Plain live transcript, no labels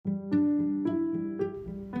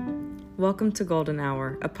Welcome to Golden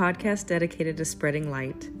Hour, a podcast dedicated to spreading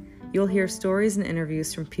light. You'll hear stories and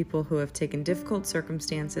interviews from people who have taken difficult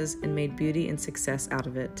circumstances and made beauty and success out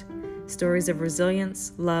of it. Stories of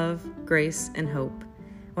resilience, love, grace, and hope.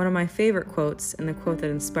 One of my favorite quotes, and the quote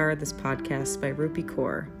that inspired this podcast, by Rupi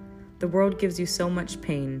Kaur. The world gives you so much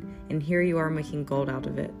pain, and here you are making gold out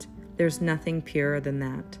of it. There's nothing purer than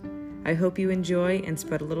that. I hope you enjoy and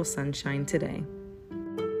spread a little sunshine today.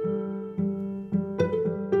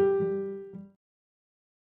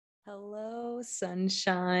 Hello,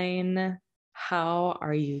 sunshine. How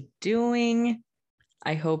are you doing?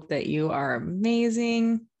 I hope that you are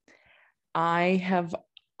amazing. I have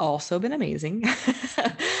also been amazing. It's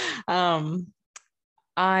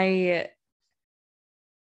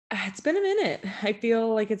been a minute. I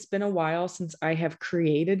feel like it's been a while since I have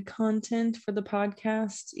created content for the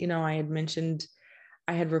podcast. I had mentioned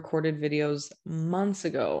I had recorded videos months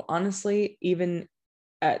ago, honestly, even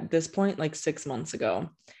at this point, like 6 months ago.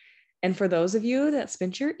 And for those of you that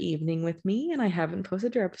spent your evening with me and I haven't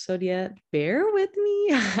posted your episode yet, bear with me.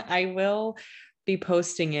 I will be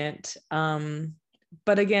posting it.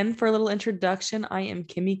 But again, for a little introduction, I am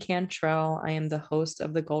Kimmy Cantrell. I am the host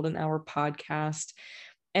of the Golden Hour podcast.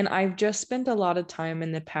 And I've just spent a lot of time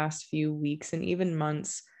in the past few weeks and even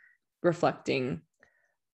months reflecting.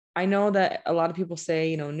 I know that a lot of people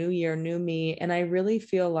say, new year, new me. And I really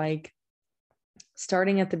feel like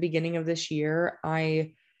starting at the beginning of this year,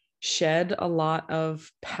 I shed a lot of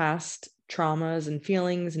past traumas and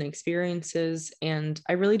feelings and experiences. And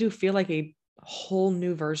I really do feel like a whole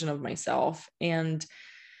new version of myself. And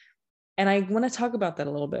I want to talk about that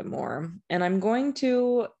a little bit more. And I'm going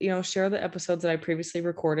to, share the episodes that I previously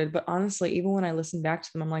recorded. But honestly, even when I listen back to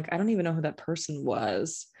them, I'm like, I don't even know who that person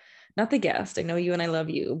was. Not the guest. I know you and I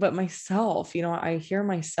love you, but myself, I hear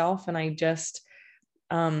myself and I just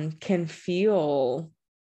can feel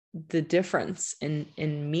the difference in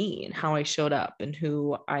me and how I showed up and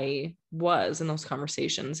who I was in those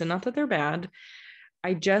conversations. And not that they're bad.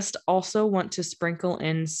 I just also want to sprinkle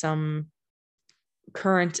in some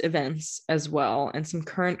current events as well and some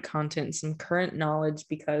current content, some current knowledge,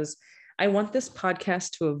 because I want this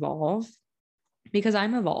podcast to evolve because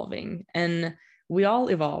I'm evolving and we all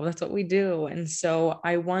evolve. That's what we do. And so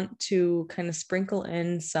I want to kind of sprinkle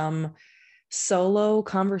in some solo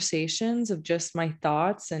conversations of just my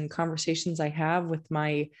thoughts and conversations I have with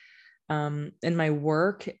my in my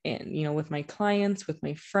work and with my clients, with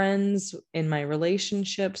my friends, in my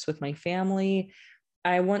relationships, with my family.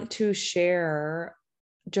 I want to share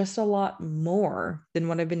just a lot more than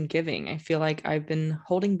what I've been giving. I feel like I've been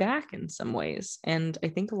holding back in some ways, and I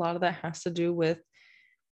think a lot of that has to do with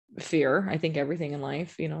fear. I think everything in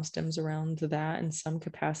life stems around that in some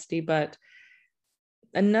capacity. But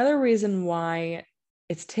another reason why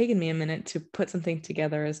it's taken me a minute to put something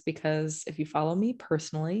together is because if you follow me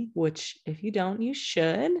personally, which if you don't, you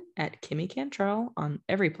should, at Kimmy Cantrell on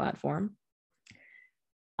every platform,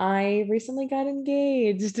 I recently got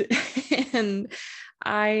engaged and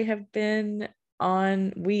we have been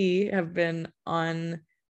on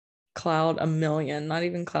cloud a million, not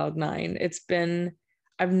even cloud 9.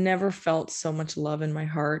 I've never felt so much love in my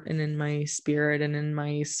heart and in my spirit and in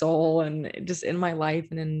my soul and just in my life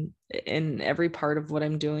and in every part of what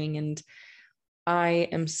I'm doing. And I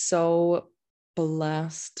am so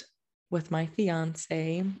blessed with my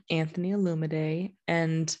fiance, Anthony Illumide,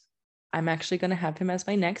 and I'm actually going to have him as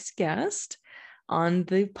my next guest on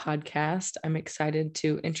the podcast. I'm excited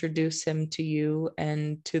to introduce him to you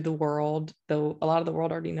and to the world, though a lot of the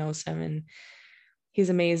world already knows him, and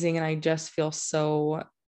he's amazing. And I just feel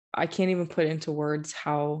I can't even put into words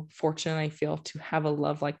how fortunate I feel to have a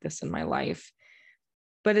love like this in my life.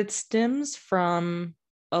 But it stems from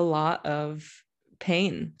a lot of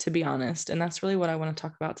pain, to be honest. And that's really what I want to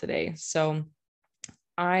talk about today. So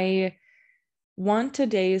I want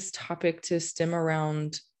today's topic to stem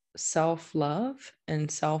around self-love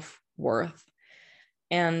and self-worth.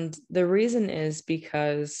 And the reason is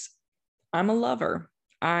because I'm a lover.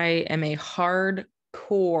 I am a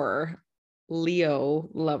hardcore Leo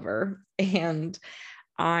lover, and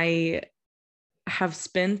I have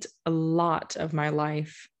spent a lot of my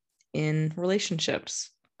life in relationships.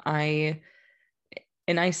 I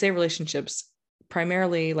say relationships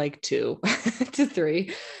primarily like 2 to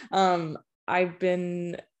 3. I've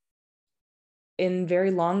been in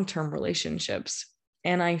very long-term relationships,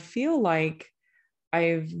 and I feel like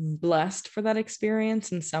I've blessed for that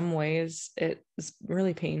experience. In some ways, it's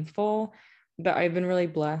really painful, but I've been really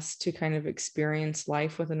blessed to kind of experience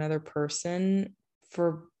life with another person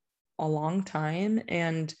for a long time.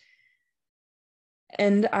 And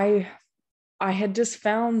I had just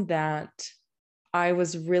found that I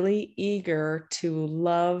was really eager to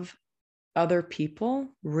love other people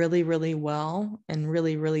really, really well and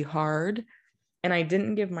really, really hard. And I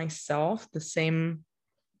didn't give myself the same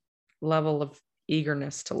level of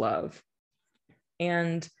eagerness to love.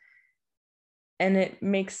 And it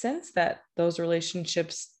makes sense that those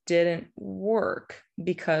relationships didn't work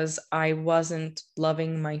because I wasn't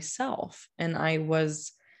loving myself. And I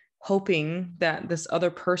was hoping that this other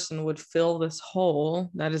person would fill this hole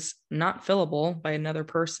that is not fillable by another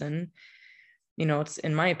person. You know, it's,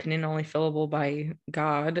 in my opinion, only fillable by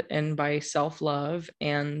God and by self-love.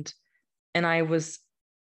 And I was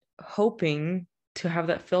hoping to have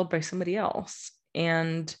that filled by somebody else.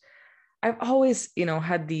 And I've always,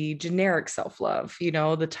 had the generic self-love,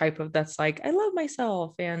 the type of that's like, I love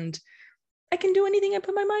myself and I can do anything I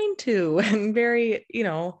put my mind to, and very,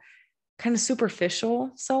 kind of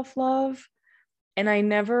superficial self-love. And I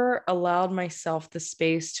never allowed myself the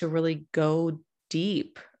space to really go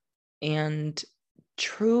deep and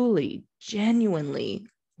truly, genuinely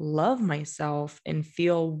love myself and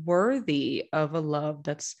feel worthy of a love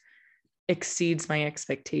that's exceeds my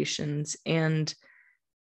expectations. And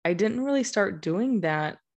I didn't really start doing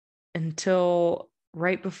that until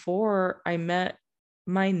right before I met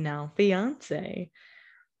my now fiance.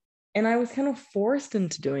 And I was kind of forced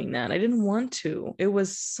into doing that. I didn't want to. It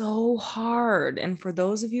was so hard. And for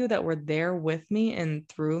those of you that were there with me and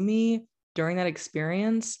through me during that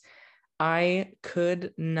experience, I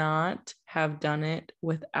could not have done it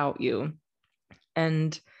without you.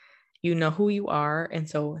 And you know who you are. And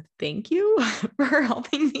so thank you for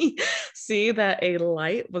helping me see that a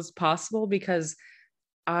light was possible, because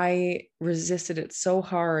I resisted it so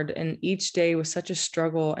hard. And each day was such a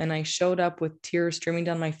struggle. And I showed up with tears streaming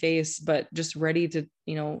down my face, but just ready to,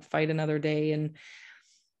 fight another day. And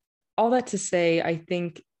all that to say, I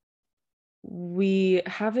think we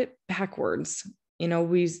have it backwards.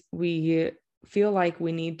 We feel like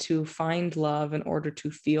we need to find love in order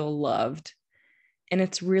to feel loved. And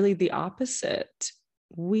it's really the opposite.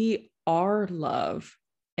 We are love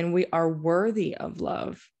and we are worthy of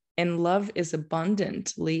love. And love is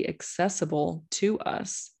abundantly accessible to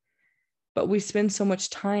us. But we spend so much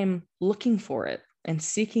time looking for it and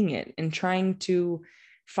seeking it and trying to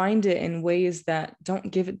find it in ways that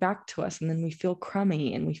don't give it back to us. And then we feel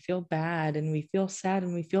crummy and we feel bad and we feel sad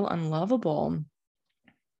and we feel unlovable.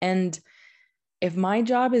 And if my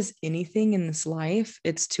job is anything in this life,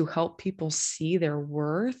 it's to help people see their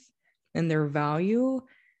worth and their value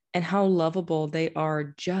and how lovable they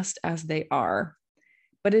are just as they are.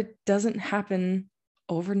 But it doesn't happen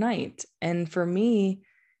overnight. And for me,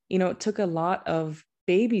 it took a lot of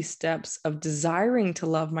baby steps of desiring to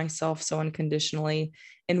love myself so unconditionally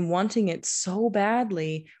and wanting it so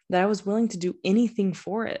badly that I was willing to do anything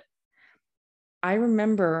for it. I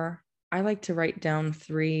remember I like to write down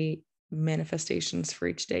 3 manifestations for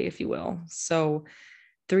each day, if you will. So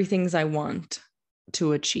 3 things I want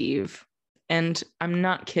to achieve. And I'm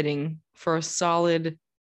not kidding, for a solid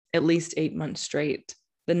at least 8 months straight,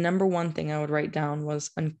 the number one thing I would write down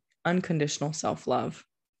was unconditional self-love,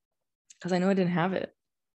 because I know I didn't have it.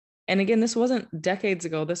 And again, this wasn't decades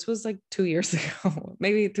ago. This was like 2 years ago,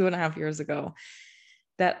 maybe 2.5 years ago,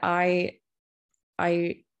 that I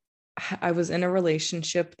was in a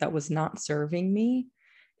relationship that was not serving me,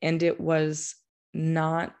 and it was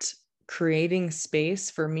not creating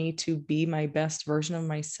space for me to be my best version of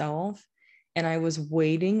myself. And I was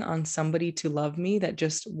waiting on somebody to love me that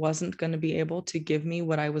just wasn't going to be able to give me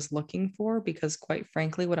what I was looking for, because quite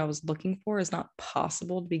frankly, what I was looking for is not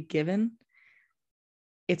possible to be given.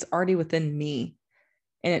 It's already within me.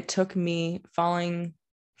 And it took me falling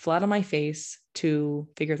flat on my face to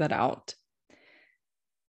figure that out.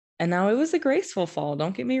 And now it was a graceful fall.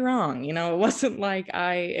 Don't get me wrong. It wasn't like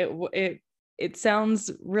it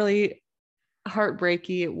sounds really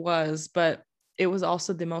heartbreaky. It was, but it was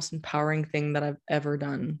also the most empowering thing that I've ever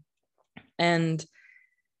done. And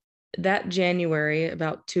that January,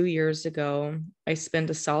 about 2 years ago, I spent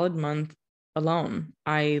a solid month alone.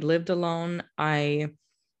 I lived alone. I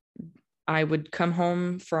would come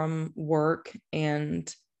home from work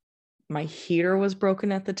and my heater was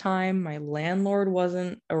broken at the time. My landlord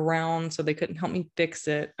wasn't around, so they couldn't help me fix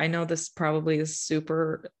it. I know this probably is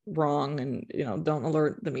super wrong, and don't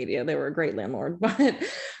alert the media. They were a great landlord, but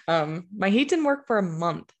my heat didn't work for a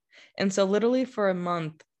month. And so literally for a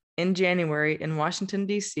month in January in Washington,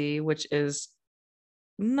 D.C., which is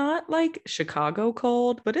not like Chicago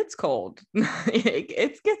cold, but it's cold.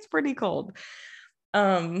 It gets pretty cold.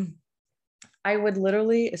 I would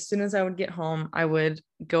literally, as soon as I would get home, I would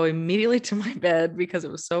go immediately to my bed because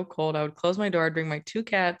it was so cold. I would close my door. I'd bring my 2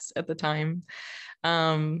 cats at the time.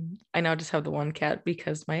 I now just have the one cat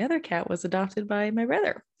because my other cat was adopted by my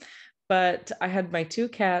brother. But I had my two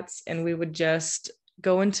cats, and we would just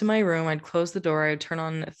go into my room. I'd close the door. I'd turn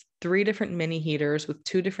on three different mini heaters with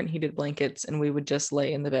two different heated blankets, and we would just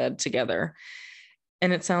lay in the bed together.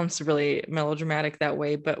 And it sounds really melodramatic that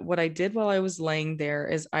way, but what I did while I was laying there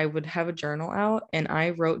is I would have a journal out and I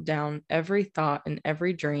wrote down every thought and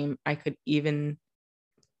every dream I could even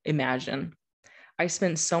imagine. I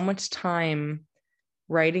spent so much time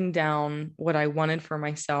writing down what I wanted for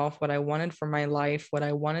myself, what I wanted for my life, what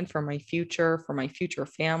I wanted for my future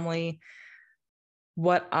family,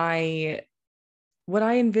 what I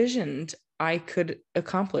envisioned I could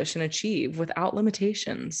accomplish and achieve without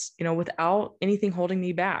limitations, without anything holding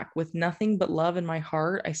me back, with nothing but love in my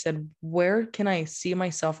heart. I said, where can I see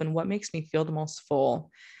myself and what makes me feel the most full?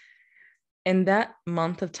 And that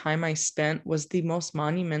month of time I spent was the most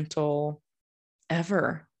monumental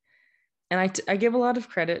ever. And I give a lot of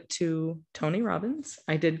credit to Tony Robbins.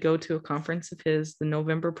 I did go to a conference of his the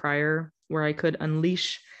November prior where I could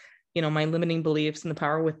unleash, my limiting beliefs and the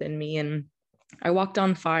power within me. And I walked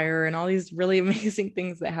on fire and all these really amazing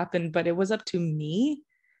things that happened, but it was up to me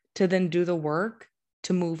to then do the work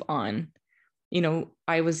to move on.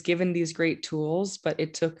 I was given these great tools, but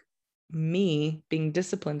it took me being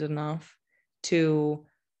disciplined enough to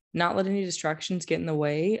not let any distractions get in the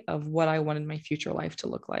way of what I wanted my future life to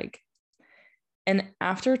look like. And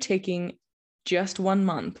after taking just 1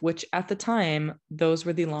 month, which at the time, those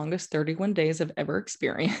were the longest 31 days I've ever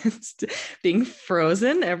experienced, being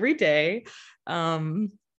frozen every day. After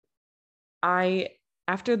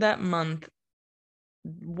that month,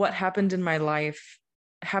 what happened in my life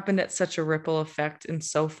happened at such a ripple effect and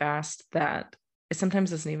so fast that it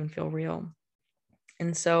sometimes doesn't even feel real.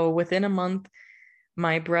 And so within a month,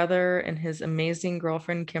 my brother and his amazing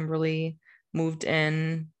girlfriend, Kimberly, moved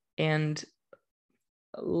in and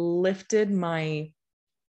lifted my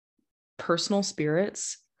personal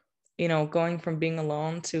spirits, going from being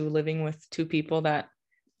alone to living with two people that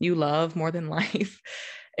you love more than life.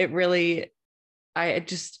 It really, I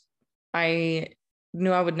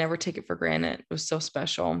knew I would never take it for granted. It was so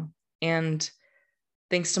special. And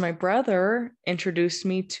thanks to my brother, introduced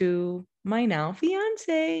me to my now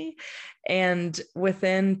fiance. And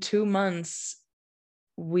within 2 months,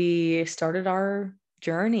 we started our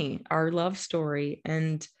journey, our love story.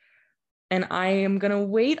 And I am going to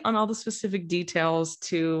wait on all the specific details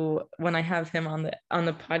to when I have him on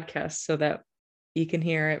the podcast so that you can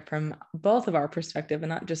hear it from both of our perspective and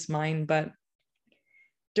not just mine. But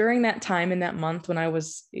during that time in that month when I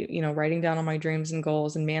was, writing down all my dreams and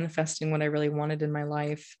goals and manifesting what I really wanted in my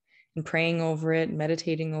life and praying over it,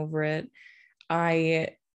 meditating over it, I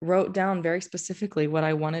wrote down very specifically what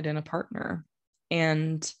I wanted in a partner.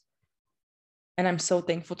 And I'm so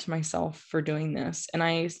thankful to myself for doing this. And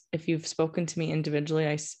if you've spoken to me individually,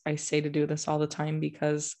 I say to do this all the time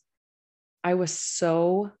because I was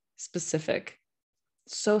so specific,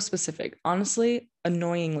 honestly,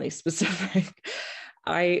 annoyingly specific.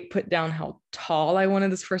 I put down how tall I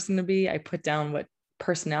wanted this person to be. I put down what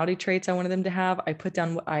personality traits I wanted them to have. I put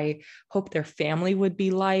down what I hope their family would be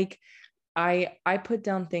like. I put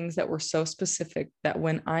down things that were so specific that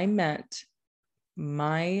when I met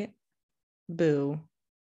my boo,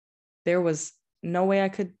 there was no way I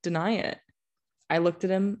could deny it. I looked at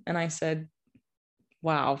him and I said,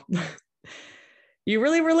 wow, you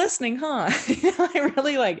really were listening, huh? I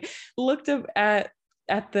really looked up at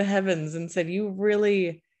the heavens and said, you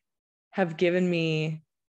really have given me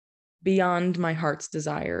beyond my heart's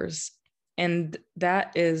desires. And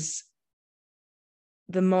that is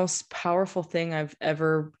the most powerful thing I've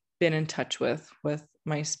ever been in touch with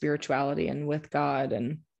my spirituality and with God,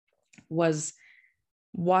 and was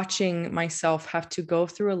watching myself have to go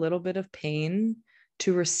through a little bit of pain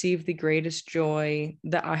to receive the greatest joy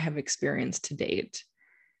that I have experienced to date.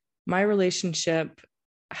 My relationship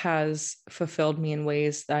has fulfilled me in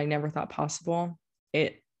ways that I never thought possible.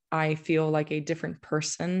 I feel like a different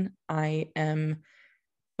person. I am,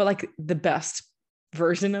 but like the best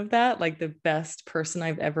version of that, like the best person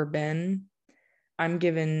I've ever been. I'm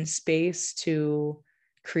given space to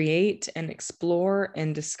create and explore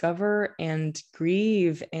and discover and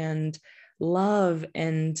grieve and love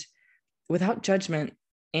and without judgment.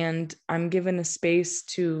 And I'm given a space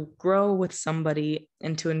to grow with somebody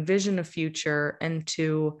and to envision a future and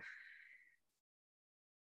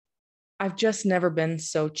I've just never been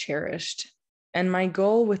so cherished. And my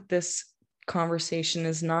goal with this conversation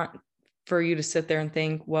is not for you to sit there and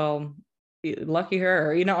think, well, lucky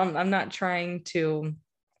her. I'm not trying to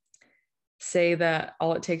say that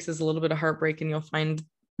all it takes is a little bit of heartbreak and you'll find,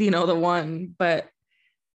 the one. But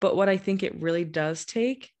But what I think it really does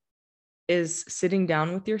take is sitting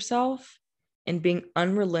down with yourself and being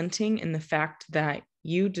unrelenting in the fact that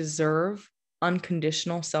you deserve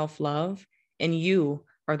unconditional self-love, and you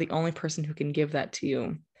are the only person who can give that to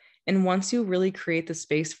you. And once you really create the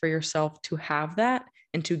space for yourself to have that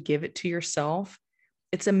and to give it to yourself,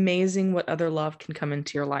 it's amazing what other love can come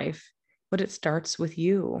into your life. But it starts with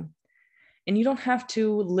you. And you don't have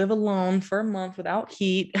to live alone for a month without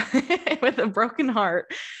heat with a broken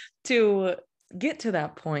heart to get to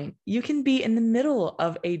that point. You can be in the middle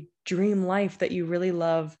of a dream life that you really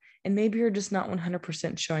love, and maybe you're just not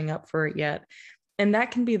 100% showing up for it yet. And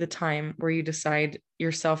that can be the time where you decide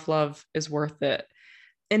your self-love is worth it.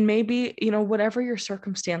 And maybe, whatever your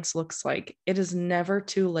circumstance looks like, it is never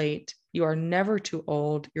too late. You are never too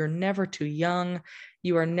old. You're never too young.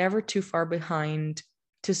 You are never too far behind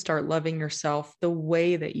to start loving yourself the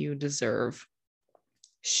way that you deserve.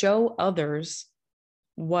 Show others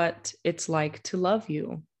what it's like to love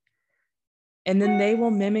you, and then they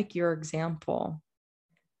will mimic your example.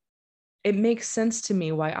 It makes sense to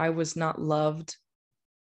me why I was not loved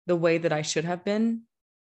the way that I should have been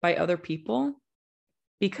by other people,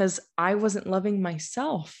 because I wasn't loving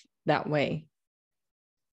myself that way.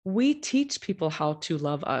 We teach people how to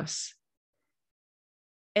love us.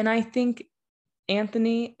 And I think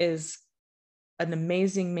Anthony is an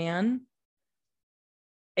amazing man,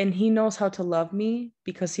 and he knows how to love me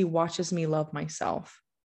because he watches me love myself.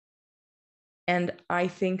 And I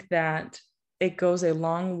think that it goes a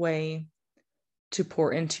long way to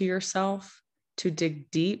pour into yourself, to dig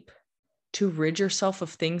deep, to rid yourself of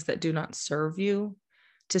things that do not serve you,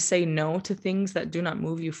 to say no to things that do not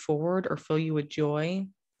move you forward or fill you with joy.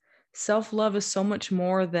 Self-love is so much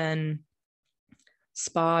more than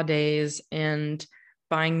spa days and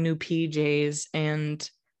buying new PJs, and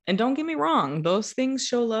don't get me wrong, those things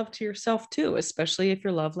show love to yourself too, especially if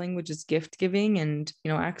your love language is gift giving and,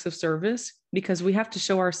 acts of service, because we have to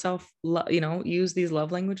show ourselves, use these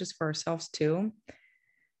love languages for ourselves too.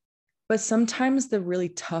 But sometimes the really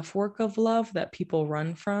tough work of love that people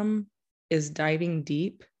run from is diving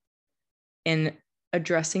deep and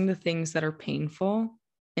addressing the things that are painful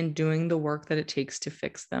and doing the work that it takes to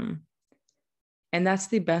fix them. And that's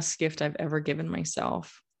the best gift I've ever given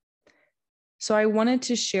myself. So I wanted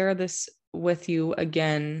to share this with you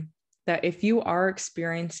again, that if you are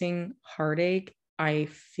experiencing heartache, I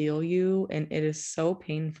feel you, and it is so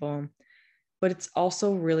painful, but it's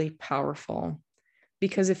also really powerful.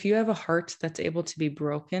 Because if you have a heart that's able to be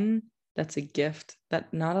broken, that's a gift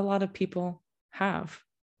that not a lot of people have.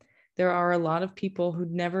 There are a lot of people who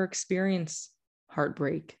never experience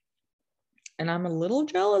heartbreak. And I'm a little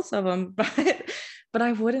jealous of them, but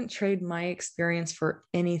I wouldn't trade my experience for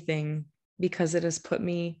anything, because it has put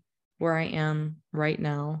me where I am right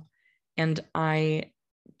now. And I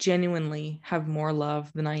genuinely have more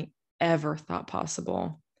love than I ever thought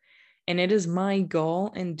possible. And it is my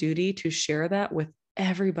goal and duty to share that with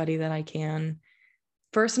everybody that I can,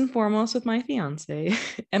 first and foremost with my fiance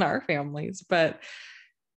and our families. But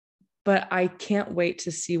I can't wait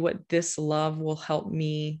to see what this love will help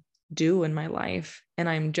me do in my life. And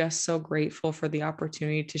I'm just so grateful for the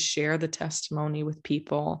opportunity to share the testimony with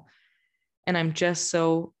people. And I'm just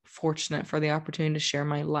so fortunate for the opportunity to share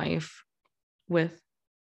my life with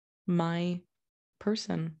my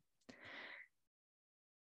person.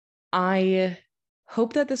 I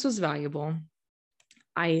hope that this was valuable.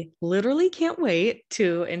 I literally can't wait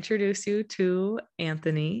to introduce you to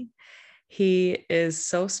Anthony. He is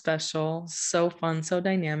so special, so fun, so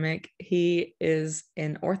dynamic. He is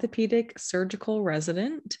an orthopedic surgical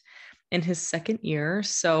resident in his second year.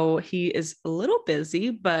 So he is a little busy,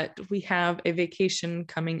 but we have a vacation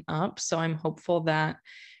coming up. So I'm hopeful that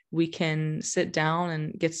we can sit down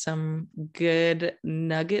and get some good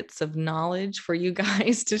nuggets of knowledge for you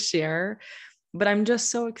guys to share. But I'm just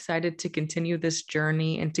so excited to continue this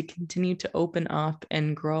journey and to continue to open up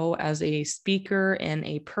and grow as a speaker and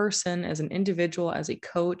a person, as an individual, as a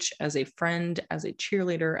coach, as a friend, as a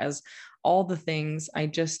cheerleader, as all the things.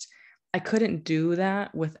 I couldn't do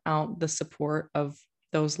that without the support of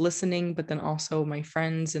those listening, but then also my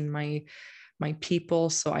friends and my people.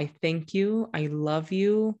 So I thank you. I love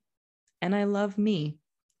you, and I love me.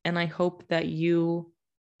 And I hope that you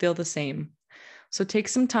feel the same. So take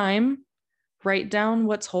some time. Write down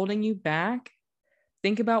what's holding you back.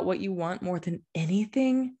 Think about what you want more than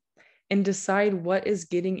anything, and decide what is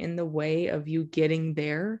getting in the way of you getting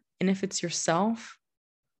there. And if it's yourself,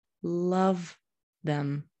 love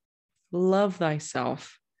them. Love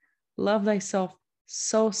thyself. Love thyself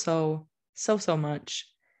so much.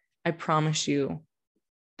 I promise you,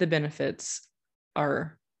 the benefits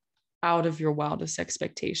are out of your wildest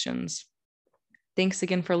expectations. Thanks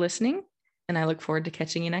again for listening, and I look forward to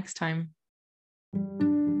catching you next time.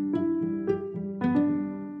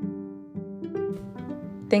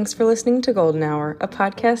 Thanks for listening to Golden Hour, a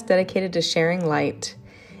podcast dedicated to sharing light.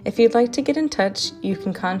 If you'd like to get in touch, you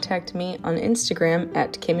can contact me on Instagram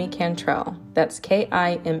at Kimmy Cantrell. That's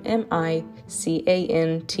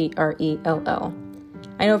KIMMICANTRELL.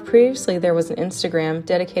 I know previously there was an Instagram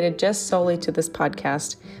dedicated just solely to this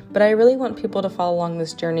podcast, but I really want people to follow along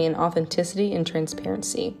this journey in authenticity and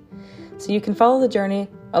transparency. So you can follow the journey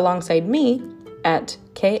alongside me at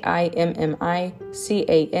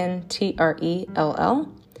KIMMICANTRELL,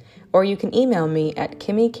 or you can email me at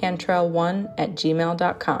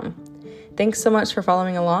kimmycantrell1@gmail.com. Thanks so much for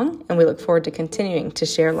following along, and we look forward to continuing to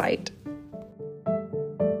share light.